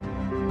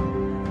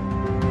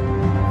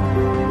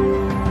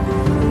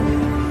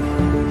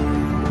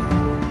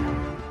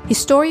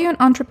Historian,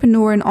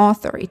 entrepreneur, and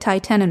author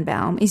Itai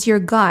Tenenbaum is your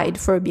guide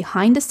for a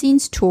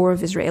behind-the-scenes tour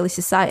of Israeli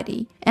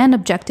society and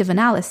objective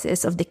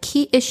analysis of the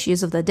key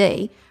issues of the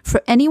day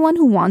for anyone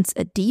who wants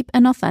a deep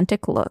and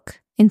authentic look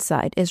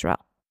inside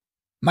Israel.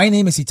 My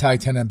name is Itai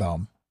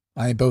Tenenbaum.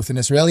 I am both an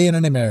Israeli and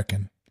an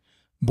American.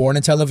 Born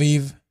in Tel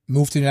Aviv,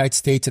 moved to the United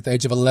States at the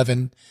age of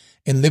 11,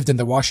 and lived in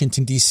the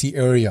Washington, D.C.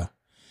 area.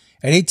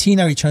 At 18,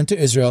 I returned to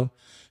Israel,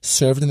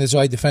 served in the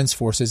Israeli Defense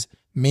Forces,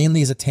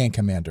 mainly as a tank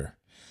commander.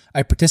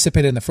 I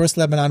participated in the First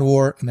Lebanon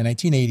War in the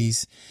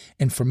 1980s,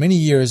 and for many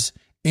years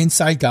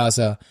inside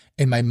Gaza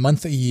in my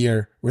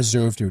month-a-year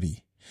reserve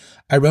duty.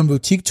 I run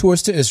boutique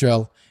tours to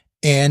Israel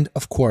and,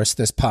 of course,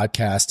 this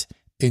podcast,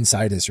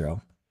 Inside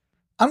Israel.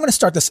 I'm going to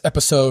start this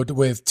episode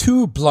with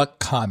two blunt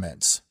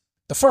comments.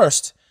 The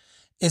first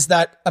is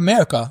that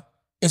America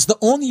is the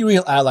only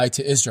real ally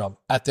to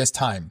Israel at this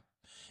time,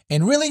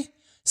 and really,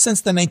 since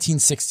the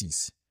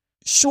 1960s.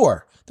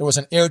 Sure, there was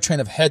an air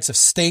train of heads of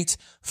state,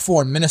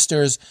 foreign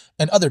ministers,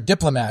 and other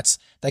diplomats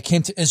that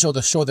came to Israel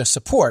to show their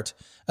support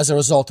as a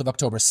result of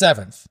October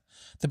 7th.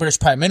 The British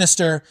Prime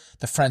Minister,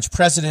 the French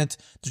President,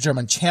 the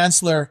German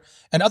Chancellor,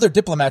 and other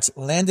diplomats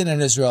landed in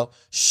Israel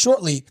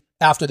shortly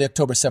after the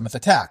October 7th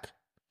attack.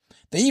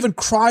 They even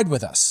cried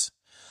with us.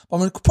 But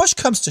when push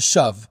comes to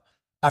shove,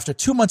 after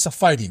 2 months of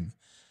fighting,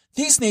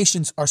 these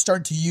nations are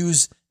starting to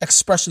use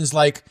expressions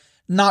like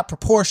not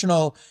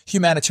proportional,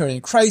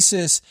 humanitarian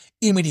crisis,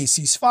 immediate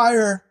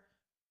ceasefire.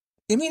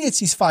 Immediate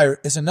ceasefire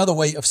is another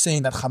way of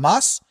saying that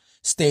Hamas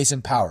stays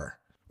in power.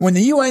 When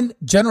the UN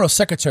General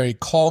Secretary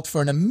called for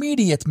an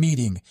immediate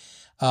meeting,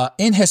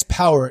 in his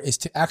power is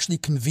to actually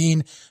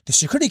convene the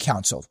Security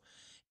Council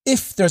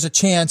if there's a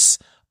chance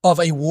of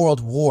a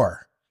world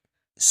war.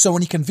 So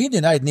when he convened the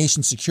United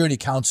Nations Security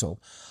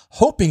Council,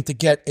 hoping to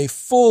get a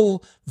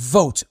full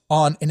vote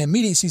on an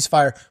immediate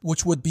ceasefire,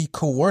 which would be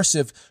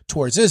coercive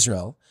towards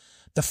Israel,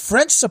 the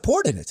French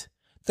supported it.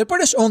 The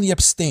British only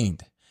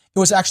abstained. It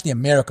was actually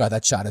America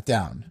that shot it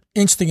down.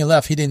 Interesting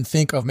enough, he didn't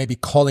think of maybe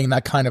calling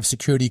that kind of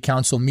Security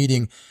Council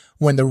meeting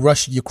when the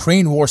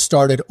Russia-Ukraine war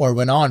started or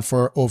went on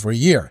for over a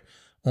year,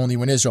 only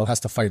when Israel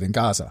has to fight in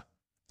Gaza.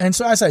 And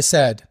so, as I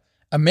said,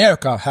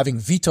 America, having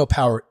veto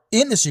power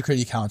in the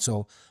Security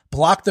Council,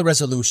 blocked the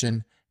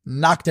resolution,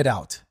 knocked it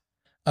out.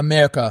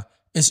 America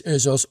is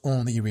Israel's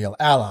only real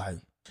ally.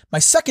 My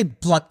second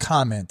blunt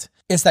comment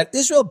is that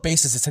Israel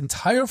bases its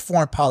entire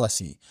foreign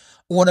policy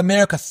on what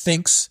America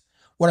thinks,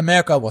 what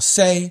America will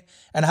say,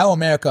 and how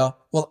America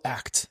will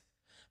act.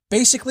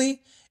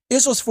 Basically,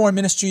 Israel's foreign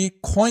ministry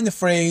coined the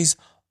phrase,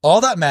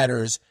 all that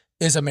matters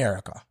is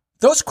America.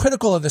 Those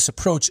critical of this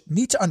approach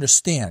need to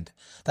understand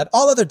that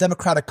all other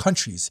democratic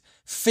countries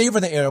favor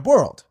the Arab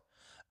world,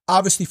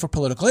 obviously for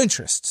political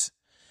interests.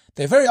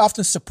 They very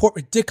often support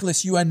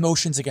ridiculous UN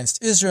motions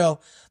against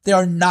Israel. They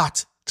are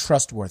not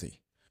trustworthy.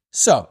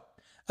 So,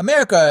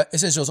 America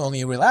is Israel's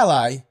only real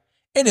ally,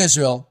 and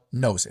Israel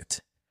knows it.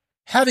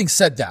 Having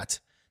said that,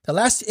 the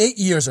last 8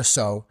 years or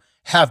so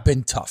have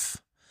been tough.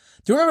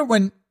 Do you remember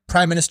when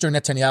Prime Minister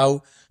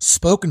Netanyahu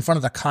spoke in front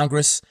of the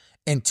Congress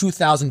in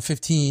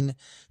 2015,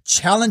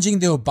 challenging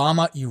the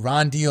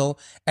Obama-Iran deal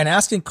and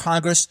asking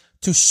Congress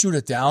to shoot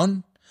it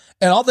down?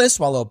 And all this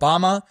while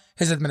Obama,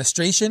 his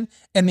administration,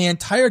 and the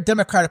entire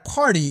Democratic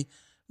Party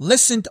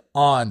listened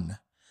on.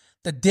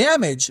 The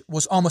damage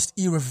was almost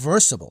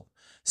irreversible,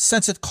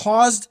 since it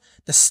caused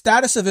the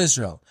status of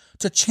Israel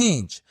to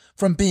change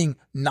from being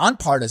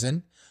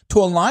nonpartisan to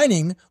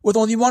aligning with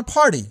only one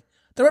party,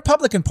 the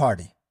Republican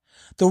Party.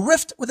 The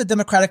rift with the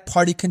Democratic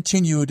Party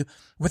continued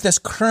with this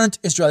current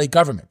Israeli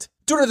government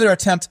due to their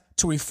attempt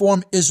to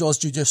reform Israel's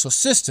judicial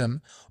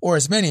system, or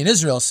as many in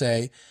Israel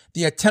say,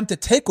 the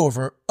attempted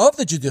takeover of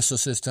the judicial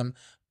system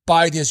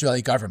by the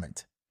Israeli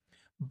government.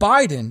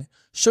 Biden,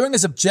 showing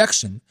his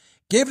objection,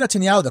 gave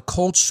Netanyahu the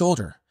cold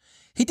shoulder.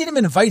 He didn't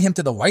even invite him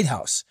to the White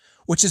House,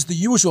 which is the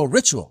usual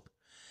ritual.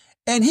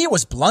 And he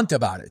was blunt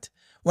about it.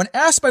 When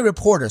asked by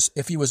reporters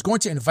if he was going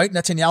to invite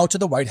Netanyahu to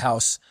the White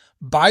House,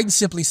 Biden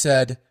simply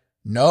said,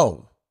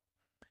 no.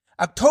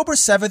 October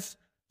 7th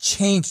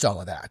changed all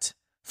of that.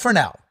 For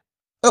now.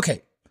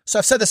 Okay, so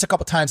I've said this a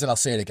couple times and I'll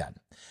say it again.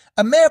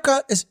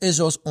 America is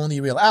Israel's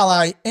only real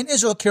ally, and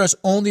Israel cares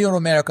only what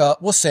America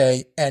will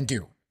say and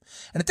do.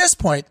 And at this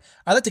point,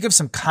 I'd like to give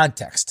some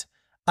context.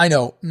 I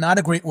know, not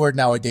a great word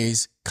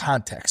nowadays,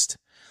 context.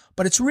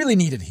 But it's really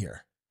needed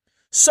here.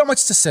 So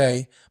much to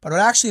say, but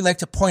I'd actually like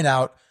to point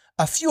out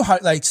a few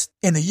highlights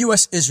in the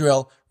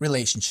U.S.-Israel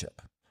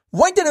relationship.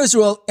 When did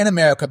Israel and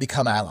America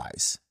become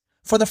allies?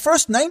 For the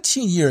first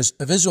 19 years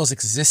of Israel's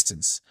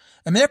existence,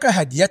 America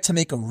had yet to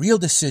make a real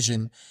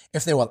decision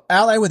if they will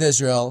ally with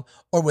Israel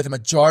or with the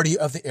majority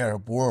of the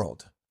Arab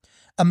world.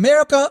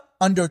 America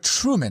under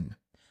Truman,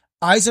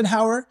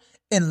 Eisenhower,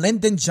 and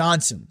Lyndon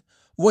Johnson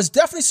was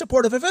definitely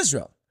supportive of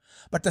Israel,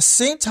 but at the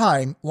same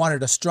time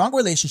wanted a strong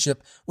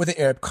relationship with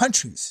the Arab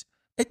countries.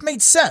 It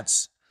made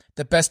sense,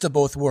 the best of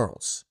both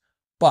worlds.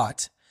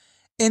 But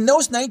in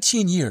those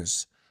 19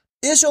 years,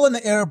 Israel and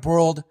the Arab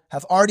world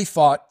have already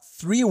fought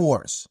 3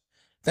 wars.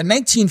 The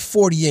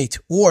 1948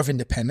 War of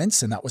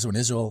Independence, and that was when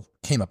Israel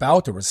came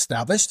about or was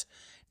established.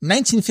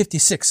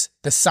 1956,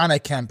 the Sinai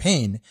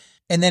Campaign,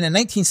 and then in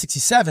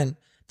 1967,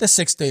 the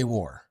Six-Day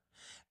War.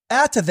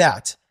 Add to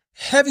that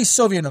heavy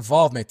Soviet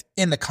involvement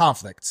in the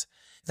conflict.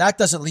 That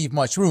doesn't leave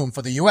much room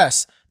for the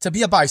U.S. to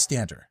be a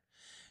bystander.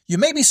 You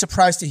may be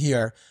surprised to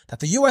hear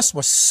that the U.S.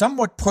 was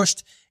somewhat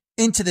pushed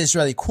into the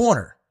Israeli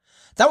corner.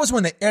 That was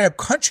when the Arab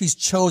countries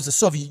chose the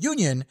Soviet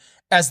Union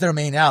as their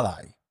main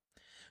ally.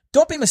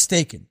 Don't be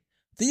mistaken.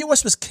 The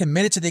U.S. was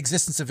committed to the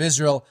existence of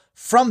Israel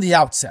from the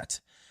outset,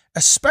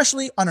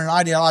 especially on an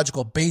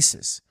ideological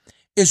basis,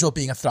 Israel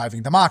being a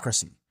thriving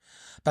democracy.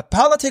 But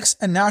politics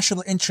and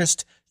national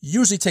interest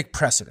usually take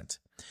precedent.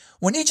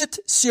 When Egypt,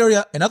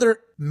 Syria, and other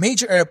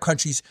major Arab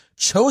countries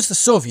chose the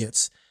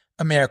Soviets,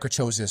 America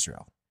chose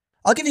Israel.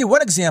 I'll give you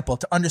one example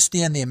to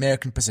understand the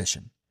American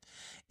position.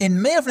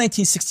 In May of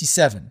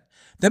 1967,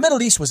 the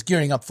Middle East was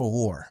gearing up for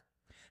war.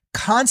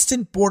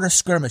 Constant border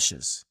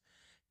skirmishes,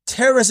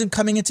 terrorism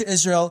coming into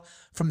Israel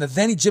from the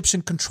then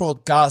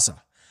Egyptian-controlled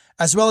Gaza,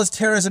 as well as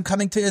terrorism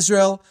coming to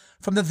Israel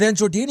from the then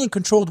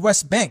Jordanian-controlled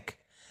West Bank,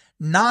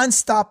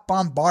 non-stop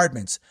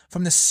bombardments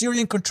from the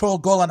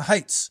Syrian-controlled Golan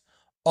Heights.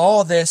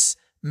 All this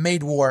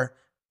made war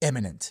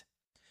imminent.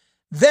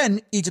 Then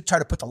Egypt tried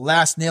to put the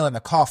last nail in the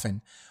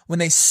coffin when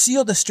they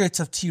sealed the Straits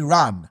of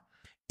Tiran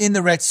in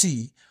the Red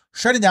Sea,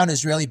 shutting down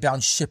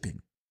Israeli-bound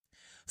shipping.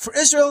 For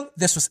Israel,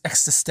 this was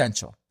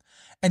existential.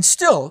 And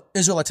still,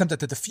 Israel attempted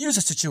to defuse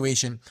the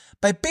situation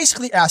by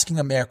basically asking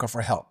America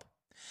for help.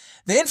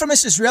 The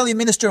infamous Israeli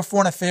Minister of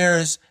Foreign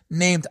Affairs,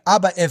 named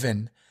Abba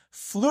Eban,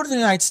 flew to the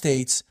United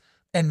States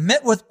and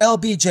met with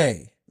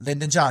LBJ,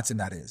 Lyndon Johnson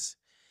that is.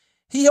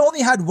 He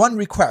only had one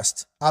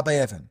request,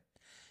 Abba Eban: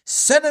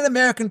 send an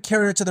American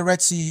carrier to the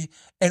Red Sea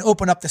and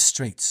open up the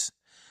straits.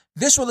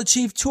 This will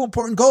achieve two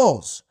important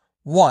goals.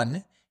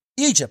 One,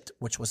 Egypt,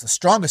 which was the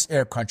strongest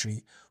Arab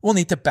country, will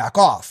need to back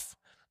off.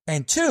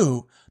 And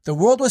two, the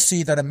world will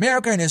see that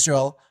America and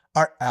Israel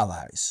are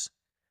allies.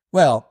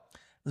 Well,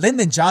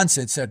 Lyndon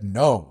Johnson said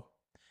no.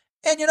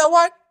 And you know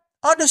what?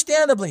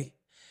 Understandably,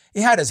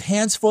 he had his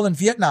hands full in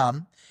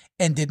Vietnam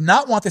and did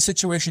not want the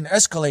situation to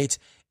escalate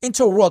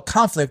into a world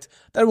conflict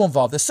that will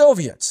involve the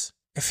Soviets.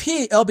 If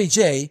he,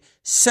 LBJ,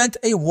 sent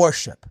a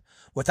warship,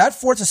 would that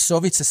force the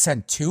Soviets to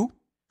send two?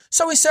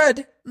 So he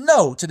said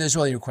no to the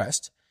Israeli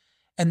request,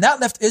 and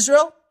that left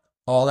Israel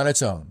all on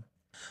its own.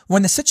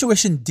 When the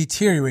situation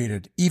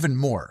deteriorated even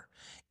more,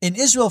 and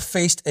Israel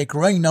faced a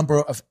growing number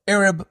of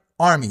Arab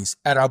armies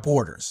at our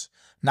borders,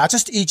 not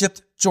just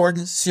Egypt,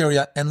 Jordan,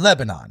 Syria, and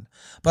Lebanon,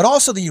 but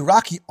also the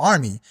Iraqi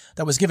army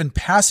that was given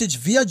passage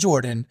via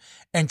Jordan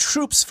and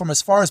troops from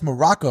as far as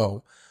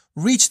Morocco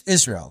reached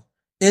Israel.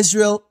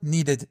 Israel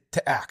needed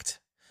to act.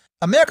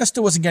 America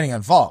still wasn't getting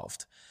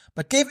involved,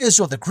 but gave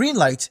Israel the green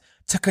light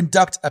to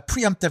conduct a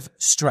preemptive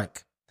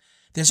strike.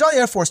 The Israeli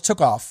Air Force took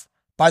off,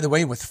 by the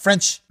way, with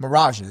French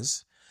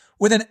Mirages.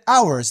 Within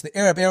hours, the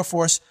Arab Air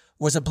Force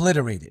was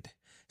obliterated.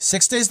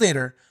 6 days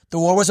later, the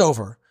war was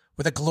over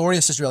with a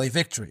glorious Israeli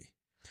victory.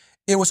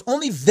 It was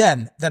only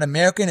then that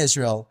America and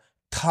Israel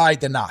tied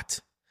the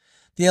knot.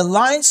 The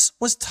alliance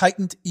was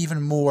tightened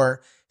even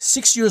more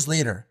 6 years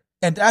later,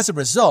 and as a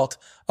result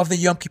of the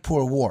Yom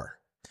Kippur War.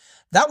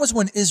 That was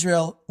when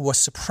Israel was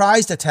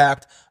surprise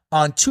attacked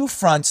on two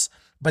fronts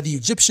by the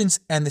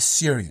Egyptians and the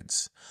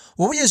Syrians.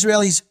 What we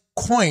Israelis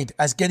coined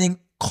as getting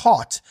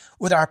caught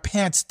with our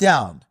pants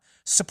down,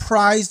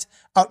 surprised,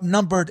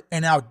 outnumbered,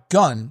 and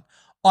outgunned,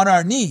 on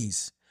our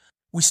knees.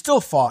 We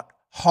still fought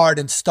hard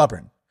and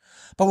stubborn.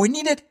 But we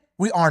needed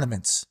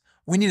rearmaments.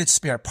 We needed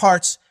spare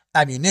parts,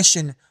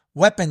 ammunition,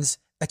 weapons,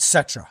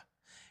 etc.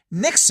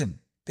 Nixon,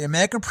 the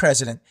American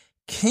president,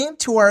 came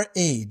to our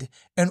aid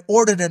and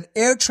ordered an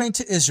air train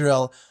to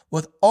Israel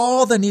with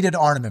all the needed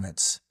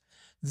armaments.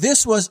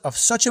 This was of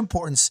such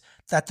importance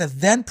that the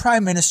then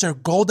Prime Minister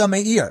Golda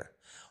Meir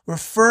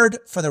referred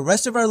for the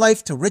rest of her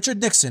life to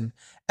Richard Nixon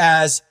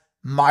as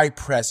my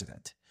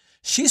president.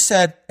 She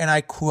said, and I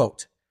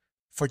quote,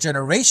 "For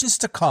generations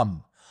to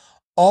come,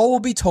 all will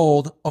be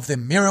told of the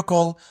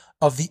miracle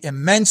of the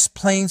immense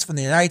planes from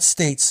the United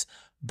States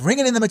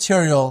bringing in the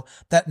material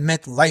that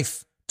meant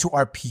life to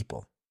our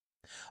people."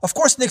 Of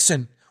course,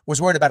 Nixon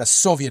was worried about a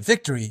Soviet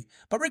victory,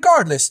 but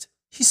regardless,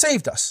 he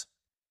saved us.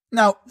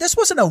 Now, this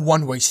wasn't a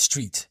one-way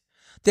street.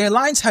 The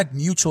alliance had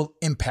mutual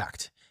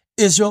impact.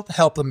 Israel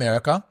helped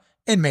America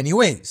in many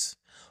ways.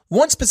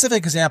 One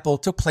specific example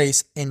took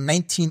place in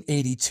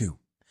 1982.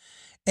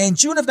 In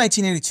June of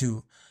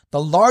 1982,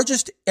 the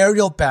largest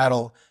aerial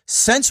battle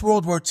since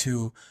World War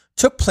II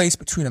took place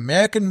between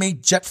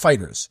American-made jet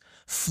fighters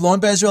flown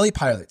by Israeli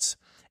pilots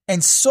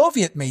and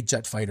Soviet-made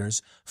jet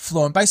fighters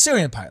flown by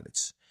Syrian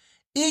pilots.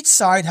 Each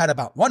side had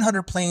about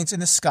 100 planes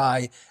in the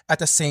sky at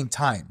the same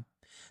time.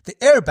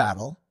 The air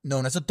battle,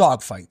 known as a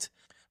dogfight,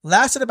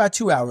 lasted about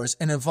 2 hours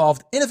and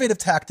involved innovative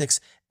tactics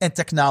and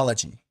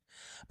technology.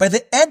 By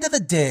the end of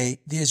the day,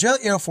 the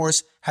Israeli Air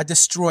Force had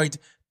destroyed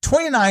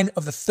 29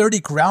 of the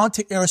 30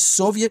 ground-to-air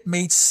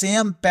Soviet-made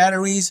SAM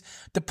batteries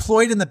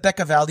deployed in the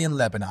Bekaa Valley in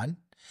Lebanon,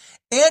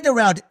 and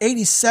around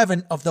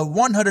 87 of the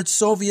 100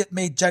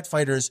 Soviet-made jet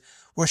fighters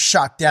were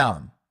shot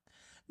down.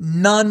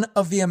 None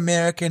of the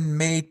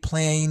American-made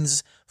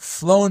planes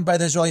flown by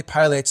the Israeli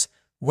pilots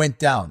went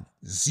down.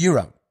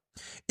 Zero.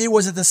 It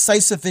was a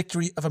decisive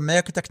victory of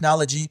American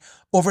technology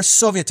over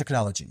Soviet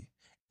technology.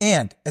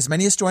 And, as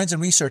many historians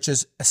and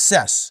researchers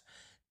assess,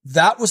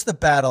 that was the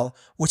battle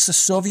which the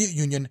Soviet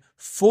Union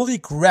fully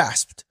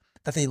grasped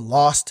that they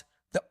lost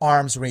the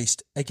arms race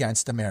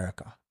against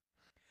America.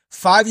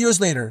 5 years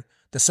later,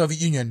 the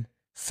Soviet Union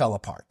fell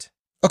apart.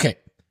 Okay,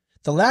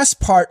 the last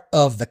part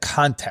of the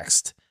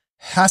context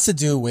has to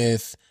do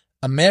with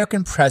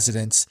American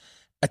presidents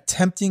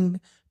attempting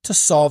to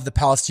solve the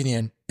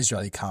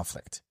Palestinian-Israeli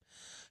conflict.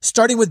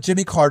 Starting with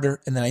Jimmy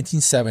Carter in the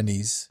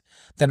 1970s,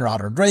 then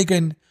Ronald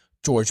Reagan,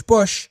 George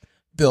Bush,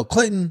 Bill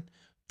Clinton,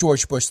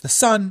 George Bush the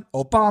son,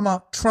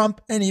 Obama,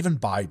 Trump, and even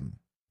Biden.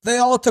 They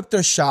all took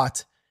their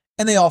shot,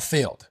 and they all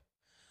failed.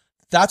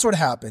 That's what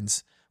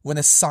happens when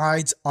the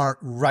sides aren't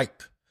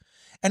ripe.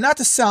 And not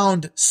to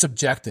sound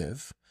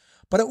subjective,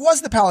 but it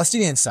was the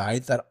Palestinian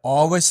side that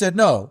always said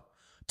no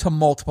to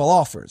multiple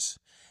offers,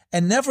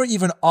 and never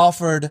even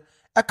offered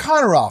a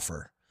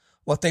counteroffer,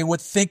 what they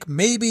would think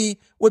maybe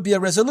would be a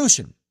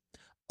resolution,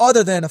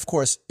 other than, of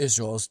course,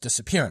 Israel's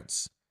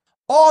disappearance.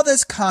 All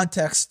this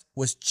context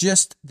was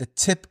just the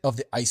tip of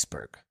the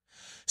iceberg.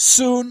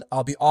 Soon,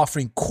 I'll be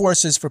offering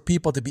courses for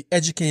people to be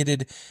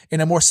educated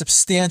in a more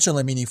substantial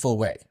and meaningful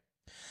way.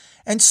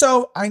 And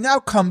so, I now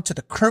come to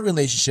the current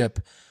relationship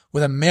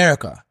with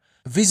America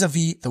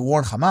vis-a-vis the war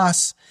in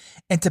Hamas,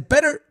 and to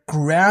better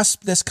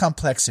grasp this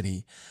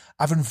complexity,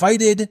 I've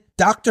invited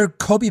Dr.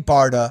 Kobi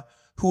Barda,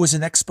 who is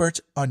an expert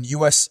on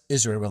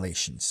U.S.-Israel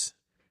relations.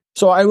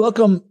 So I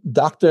welcome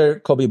Dr.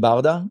 Kobi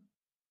Barda,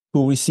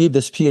 who received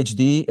his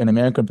PhD in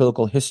American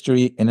Political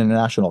History and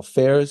International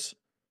Affairs.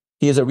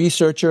 He is a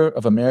researcher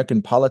of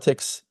American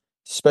politics,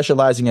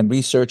 specializing in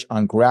research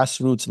on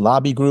grassroots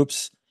lobby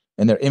groups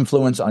and their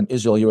influence on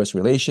Israel-U.S.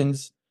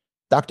 relations.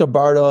 Dr.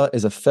 Barda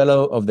is a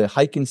fellow of the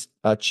Heikens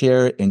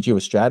Chair in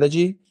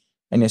Geostrategy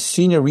and a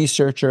senior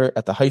researcher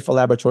at the Haifa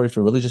Laboratory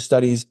for Religious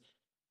Studies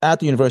at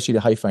the University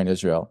of Haifa in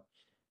Israel.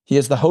 He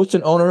is the host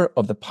and owner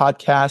of the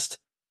podcast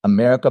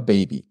America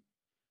Baby.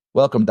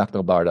 Welcome,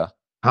 Dr. Barda.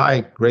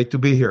 Hi, great to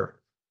be here.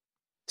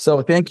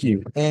 So thank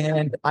you.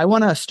 And I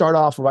want to start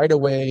off right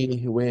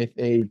away with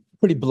a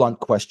pretty blunt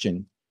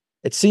question.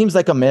 It seems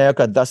like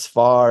America thus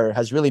far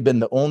has really been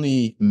the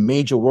only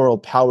major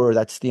world power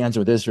that stands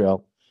with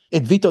Israel.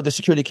 It vetoed the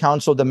Security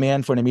Council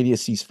demand for an immediate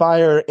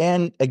ceasefire,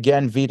 and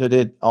again vetoed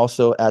it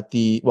also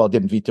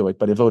didn't veto it,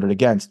 but it voted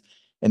against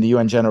in the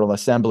UN General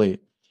Assembly.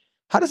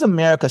 How does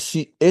America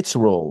see its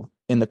role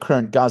in the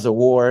current Gaza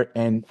war,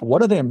 and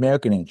what are the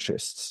American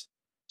interests?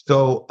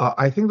 So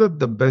I think that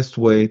the best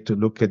way to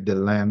look at the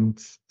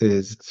lens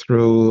is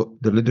through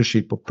the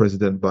leadership of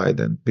President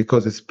Biden,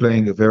 because it's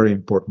playing a very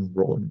important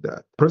role in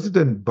that.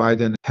 President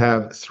Biden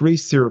have three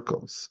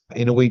circles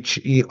in which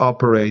he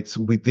operates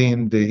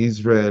within the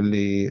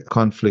Israeli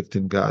conflict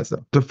in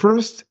Gaza. The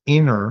first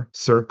inner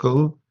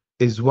circle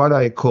is what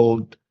I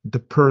called the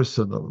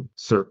personal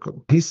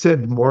circle. He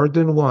said more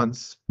than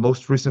once,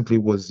 most recently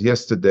was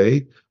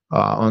yesterday,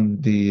 on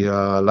the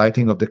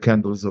lighting of the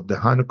candles of the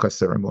Hanukkah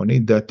ceremony,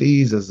 that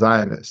he is a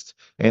Zionist.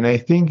 And I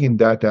think in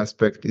that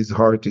aspect, his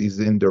heart is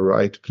in the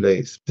right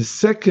place. The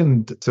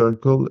second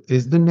circle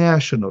is the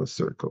national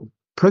circle.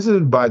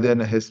 President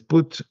Biden has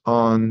put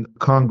on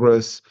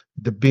Congress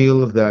the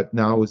bill that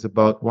now is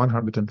about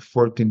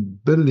 $114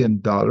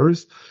 billion.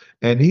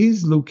 And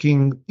he's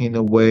looking in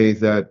a way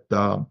that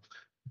the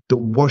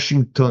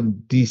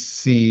Washington,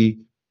 D.C.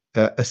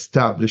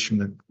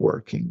 Establishment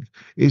working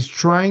is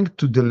trying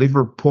to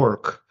deliver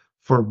pork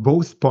for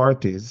both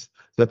parties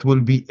that will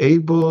be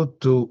able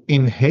to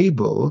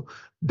enable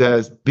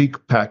that big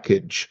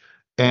package.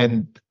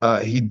 And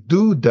he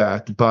do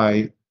that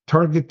by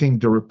targeting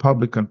the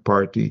Republican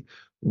Party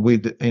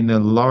within a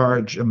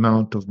large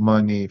amount of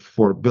money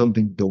for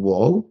building the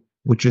wall,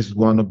 which is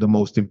one of the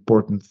most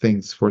important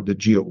things for the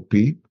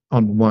GOP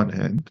on one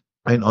hand.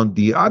 And on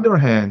the other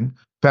hand,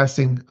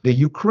 passing the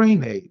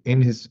Ukraine aid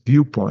in his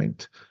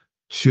viewpoint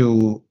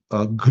to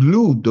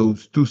glue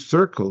those two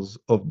circles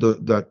of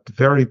that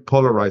very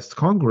polarized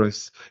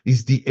Congress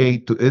is the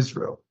aid to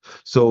Israel.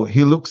 So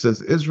he looks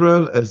at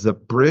Israel as a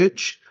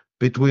bridge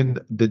between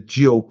the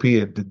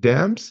GOP and the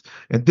Dems.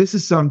 And this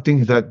is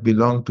something that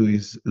belonged to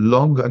his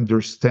long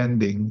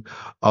understanding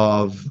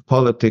of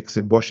politics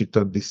in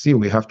Washington, D.C.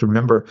 We have to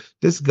remember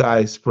this guy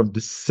is from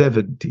the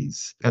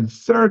 70s. And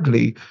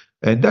thirdly,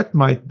 and that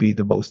might be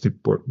the most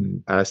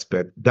important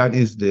aspect, that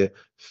is the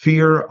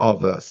fear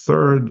of a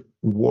third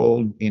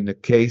world in the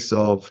case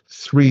of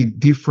three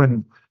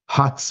different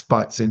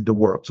hotspots in the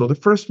world. So the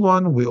first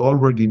one we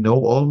already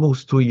know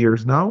almost 2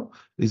 years now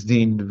is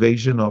the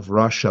invasion of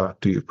Russia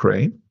to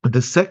Ukraine.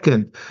 The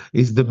second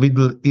is the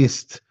Middle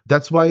East.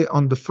 That's why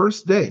on the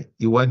first day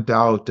he went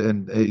out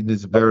and in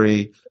this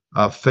very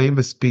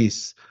famous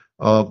piece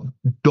of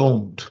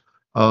Don't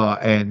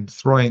and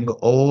throwing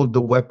all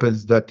the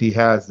weapons that he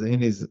has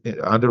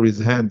under his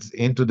hands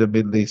into the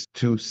Middle East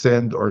to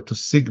send or to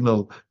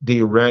signal the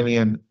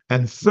Iranian.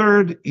 And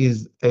third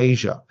is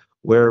Asia,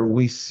 where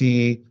we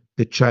see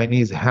the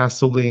Chinese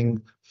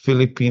hassling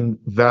Philippine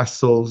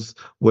vassals,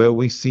 where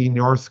we see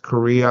North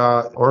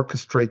Korea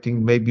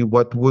orchestrating maybe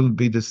what will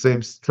be the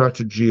same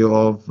strategy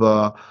of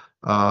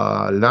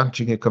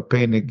launching a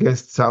campaign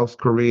against South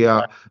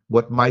Korea,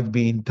 what might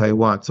be in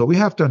Taiwan. So we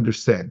have to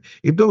understand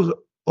if those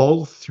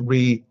all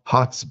three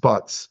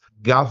hotspots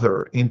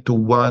gather into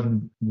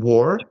one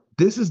war,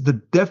 this is the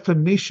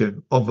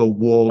definition of a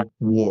world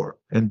war.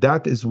 And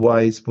that is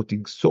why it's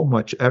putting so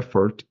much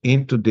effort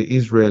into the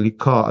Israeli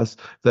cause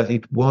that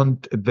it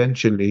won't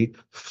eventually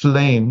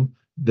flame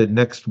the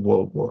next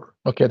world war.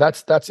 Okay,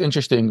 that's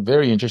interesting,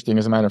 very interesting,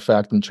 as a matter of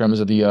fact, in terms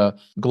of the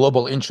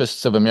global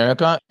interests of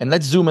America. And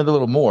let's zoom in a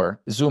little more,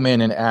 zoom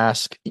in and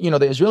ask,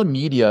 the Israeli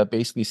media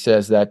basically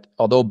says that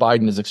although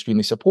Biden is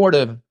extremely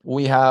supportive,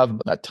 we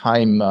have a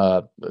time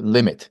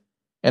limit.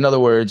 In other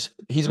words,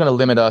 he's going to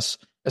limit us.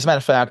 As a matter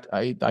of fact,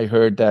 I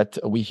heard that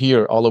we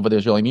hear all over the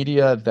Israeli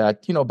media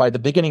that, by the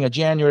beginning of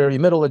January,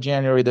 middle of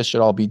January, this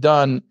should all be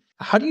done.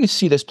 How do you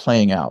see this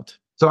playing out?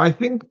 So I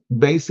think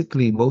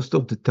basically most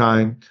of the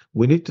time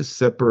we need to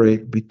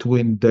separate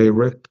between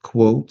direct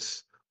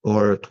quotes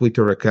or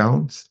Twitter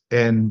accounts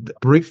and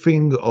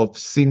briefing of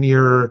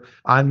senior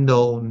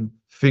unknown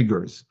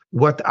figures.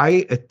 What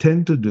I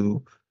tend to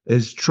do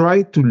is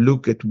try to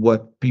look at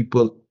what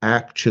people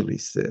actually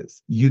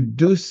says. You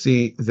do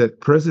see that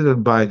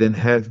President Biden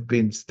has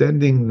been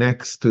standing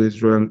next to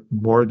Israel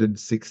more than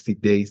 60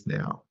 days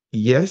now.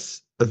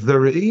 Yes,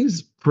 there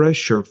is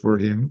pressure for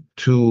him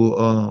to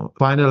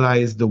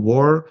finalize the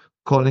war,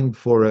 calling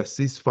for a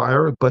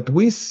ceasefire, but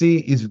we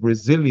see his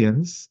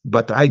resilience.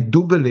 But I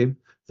do believe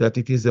that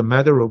it is a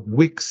matter of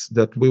weeks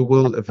that we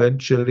will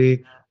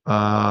eventually,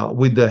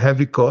 with the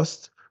heavy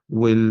cost,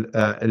 will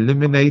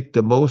eliminate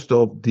the most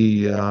of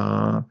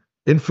the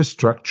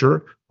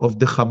infrastructure of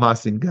the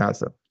Hamas in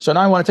Gaza. So now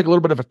I want to take a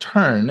little bit of a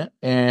turn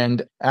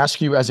and ask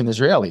you, as an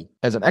Israeli,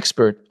 as an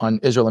expert on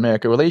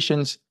Israel-America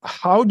relations,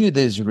 how do we,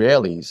 the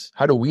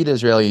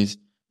Israelis,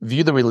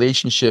 view the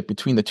relationship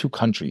between the two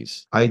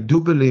countries? I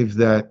do believe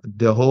that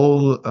the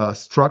whole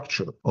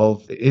structure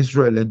of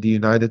Israel and the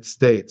United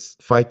States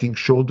fighting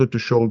shoulder to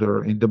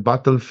shoulder in the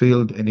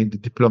battlefield and in the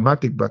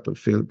diplomatic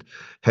battlefield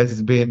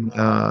has been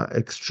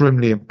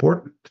extremely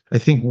important. I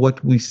think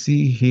what we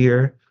see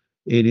here,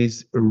 it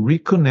is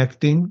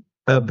reconnecting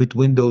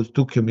between those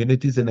two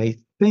communities. And I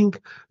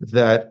think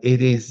that it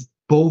is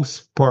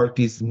both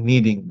parties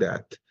needing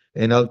that.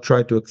 And I'll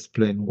try to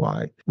explain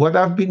why. What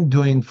I've been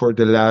doing for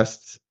the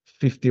last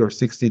 50 or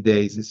 60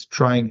 days is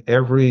trying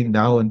every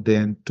now and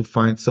then to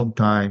find some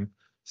time,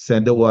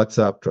 send a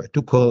WhatsApp, try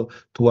to call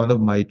to one of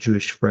my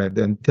Jewish friends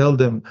and tell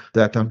them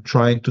that I'm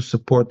trying to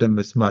support them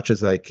as much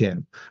as I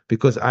can,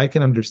 because I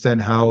can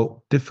understand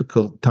how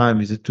difficult time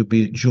is it to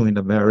be a Jew in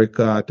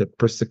America, the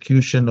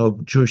persecution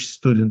of Jewish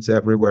students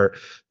everywhere.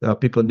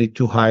 People need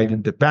to hide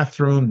in the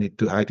bathroom, need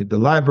to hide in the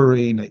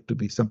library, need to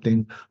be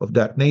something of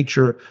that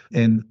nature.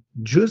 And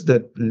Jews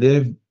that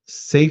live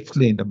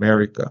safely in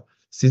America,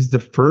 since the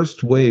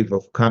first wave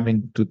of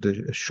coming to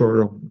the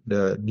shore of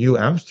the New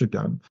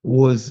Amsterdam,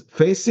 was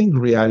facing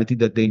reality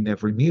that they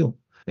never knew.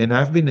 And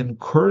I've been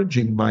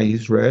encouraging my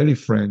Israeli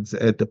friends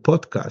at the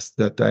podcast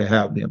that I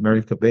have, the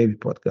America Baby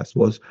podcast,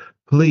 was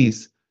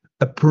please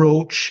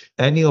approach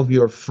any of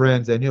your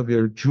friends, any of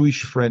your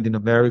Jewish friend in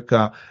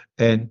America,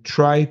 and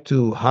try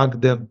to hug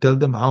them, tell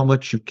them how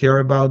much you care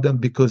about them,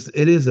 because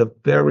it is a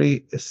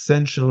very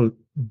essential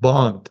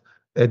bond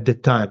at the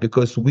time,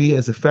 because we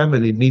as a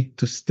family need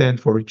to stand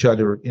for each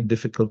other in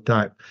difficult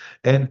time.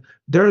 And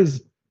there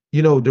is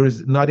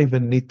not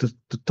even need to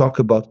talk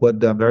about what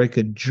the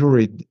American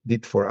jury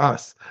did for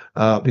us,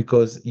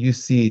 because you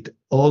see it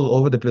all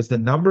over the place. The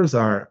numbers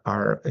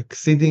are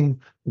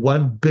exceeding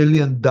 $1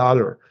 billion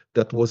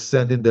that was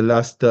sent in the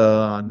last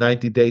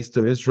 90 days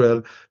to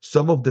Israel.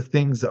 Some of the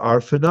things are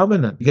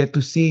phenomenal. You get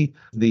to see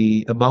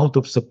the amount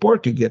of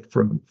support you get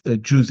from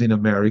Jews in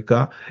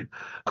America.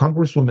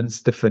 Congresswoman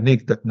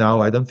Stefanik, that now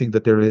I don't think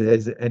that there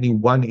is any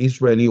one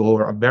Israeli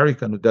or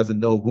American who doesn't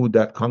know who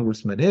that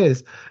congressman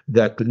is,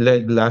 that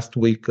led last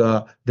week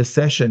the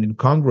session in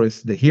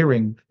Congress, the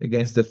hearing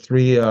against the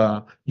three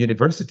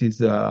universities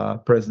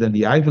president,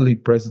 the Ivy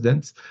League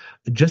presidents,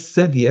 just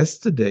said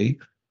yesterday,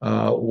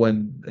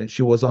 when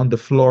she was on the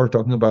floor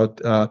talking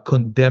about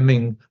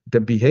condemning the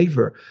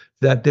behavior,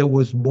 that there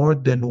was more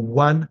than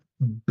 1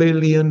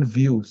 billion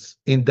views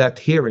in that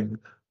hearing,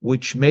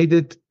 which made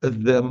it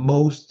the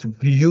most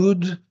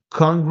viewed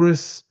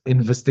Congress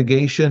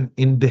investigation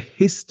in the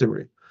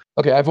history.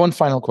 Okay, I have one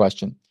final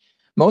question.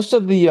 Most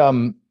of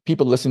the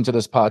people listening to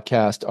this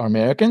podcast are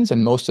Americans,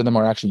 and most of them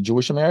are actually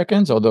Jewish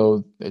Americans,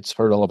 although it's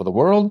heard all over the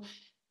world.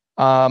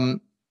 And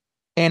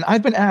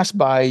I've been asked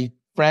by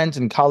friends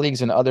and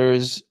colleagues and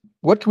others,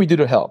 what can we do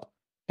to help?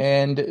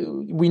 And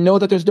we know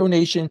that there's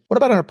donation. What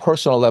about on a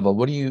personal level?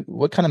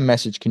 What kind of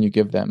message can you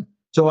give them?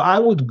 So I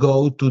would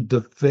go to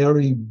the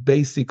very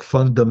basic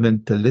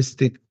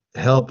fundamentalistic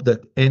help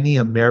that any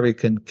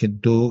American can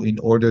do in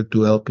order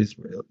to help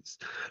Israelis.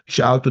 Reach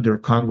out to their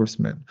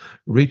congressman,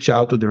 reach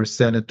out to their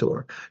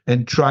senator,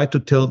 and try to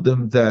tell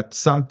them that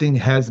something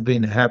has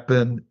been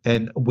happened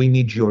and we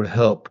need your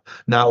help.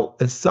 Now,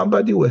 as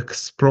somebody who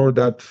explored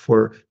that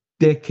for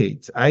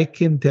decades, I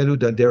can tell you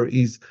that there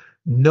is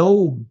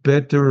no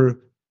better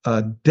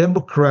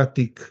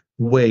democratic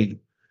way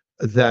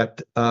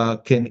that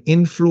can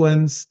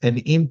influence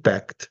and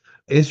impact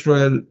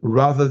Israel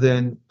rather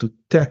than to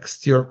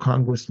text your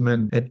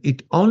congressman. And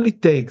it only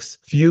takes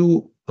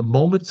few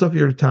moments of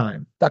your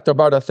time. Dr.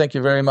 Barda, thank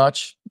you very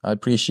much. I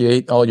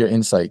appreciate all your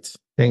insights.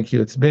 Thank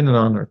you. It's been an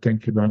honor.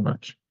 Thank you very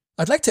much.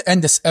 I'd like to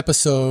end this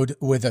episode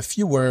with a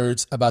few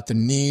words about the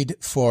need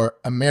for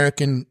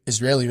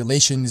American-Israeli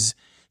relations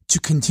to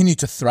continue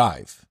to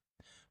thrive,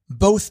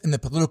 both in the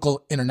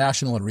political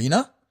international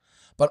arena,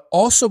 but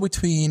also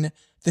between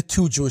the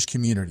two Jewish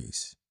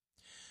communities.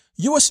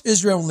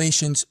 U.S.-Israel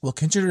relations will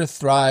continue to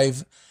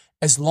thrive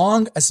as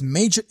long as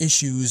major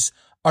issues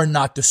are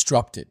not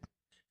disrupted.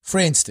 For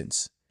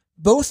instance,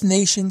 both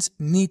nations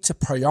need to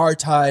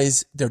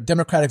prioritize their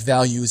democratic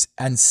values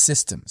and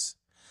systems.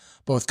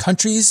 Both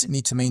countries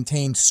need to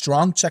maintain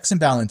strong checks and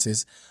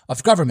balances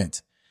of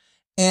government,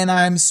 and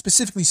I'm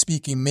specifically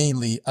speaking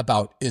mainly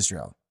about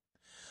Israel.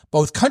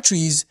 Both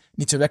countries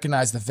need to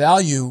recognize the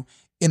value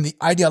in the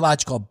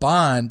ideological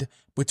bond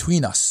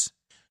between us.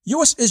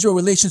 U.S.-Israel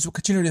relations will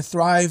continue to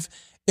thrive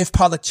if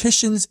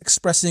politicians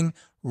expressing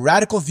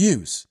radical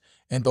views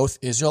in both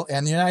Israel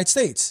and the United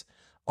States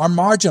are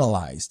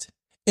marginalized.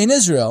 In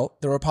Israel,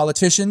 there were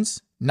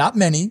politicians, not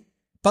many,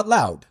 but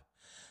loud,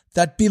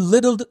 that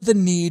belittled the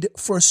need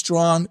for a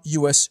strong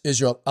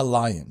U.S.-Israel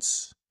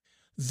alliance.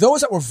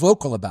 Those that were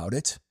vocal about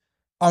it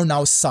are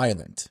now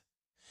silent.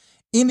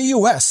 In the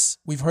U.S.,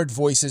 we've heard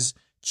voices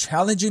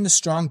challenging the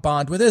strong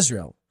bond with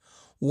Israel,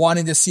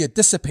 wanting to see it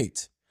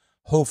dissipate.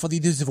 Hopefully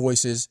these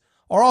voices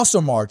are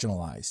also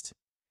marginalized.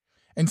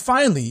 And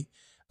finally,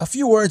 a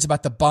few words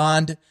about the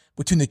bond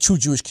between the two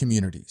Jewish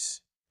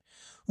communities.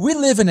 We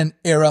live in an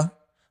era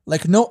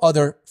like no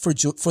other for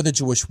the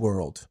Jewish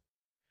world.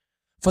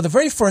 For the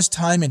very first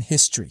time in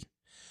history,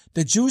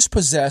 the Jews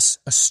possess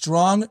a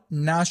strong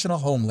national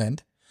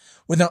homeland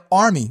with an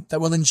army that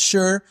will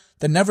ensure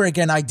the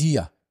never-again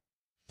idea.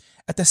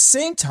 At the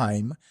same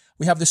time,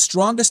 we have the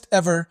strongest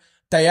ever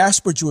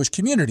diaspora Jewish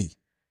community,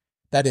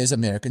 that is,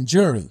 American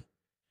Jewry.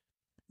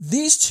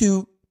 These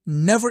two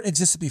never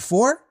existed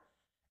before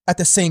at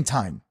the same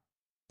time.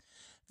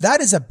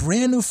 That is a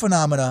brand new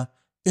phenomena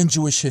in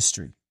Jewish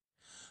history.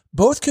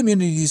 Both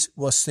communities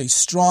will stay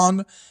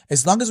strong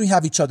as long as we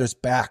have each other's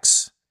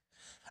backs.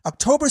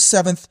 October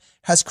 7th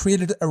has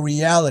created a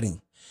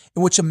reality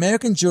in which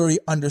American Jewry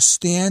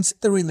understands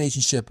the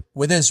relationship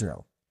with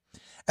Israel.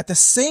 At the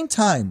same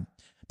time,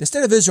 the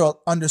State of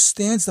Israel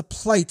understands the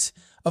plight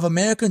of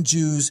American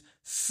Jews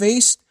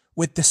faced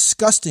with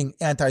disgusting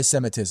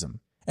anti-Semitism,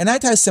 an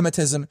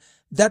anti-Semitism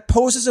that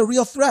poses a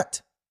real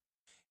threat.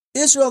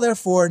 Israel,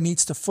 therefore,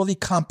 needs to fully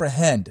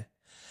comprehend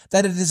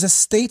that it is a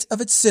state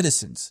of its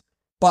citizens,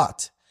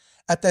 but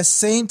at the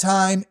same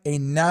time, a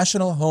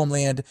national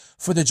homeland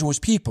for the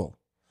Jewish people.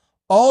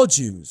 All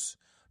Jews,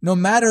 no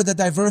matter the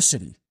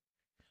diversity.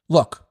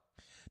 Look,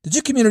 the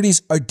Jew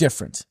communities are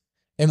different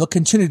and will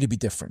continue to be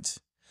different.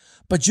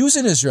 But Jews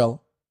in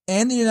Israel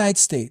and the United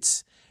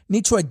States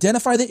need to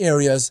identify the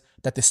areas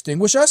that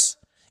distinguish us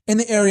and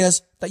the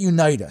areas that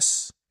unite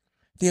us.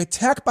 The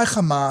attack by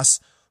Hamas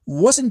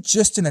wasn't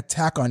just an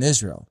attack on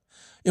Israel.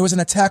 It was an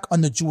attack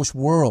on the Jewish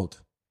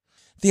world.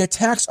 The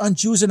attacks on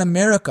Jews in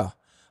America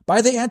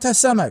by the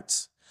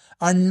anti-Semites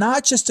are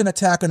not just an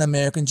attack on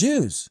American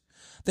Jews.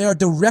 They are a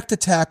direct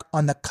attack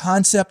on the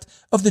concept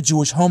of the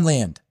Jewish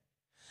homeland.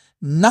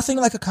 Nothing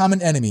like a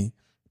common enemy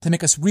to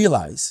make us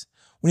realize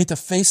we need to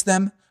face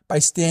them by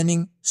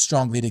standing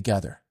strongly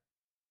together.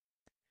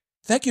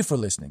 Thank you for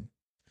listening.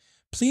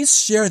 Please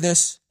share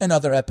this and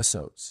other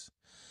episodes.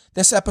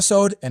 This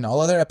episode and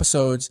all other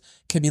episodes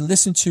can be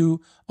listened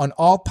to on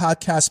all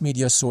podcast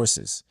media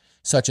sources,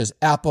 such as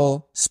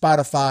Apple,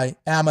 Spotify,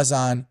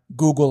 Amazon,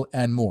 Google,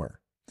 and more.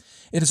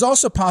 It is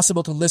also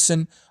possible to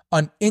listen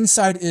on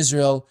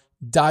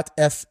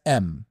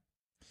InsideIsrael.fm.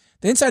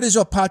 The Inside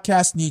Israel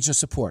podcast needs your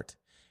support.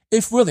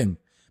 If willing,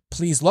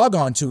 please log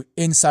on to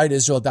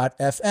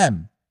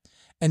InsideIsrael.fm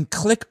and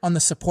click on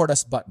the Support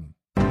Us button.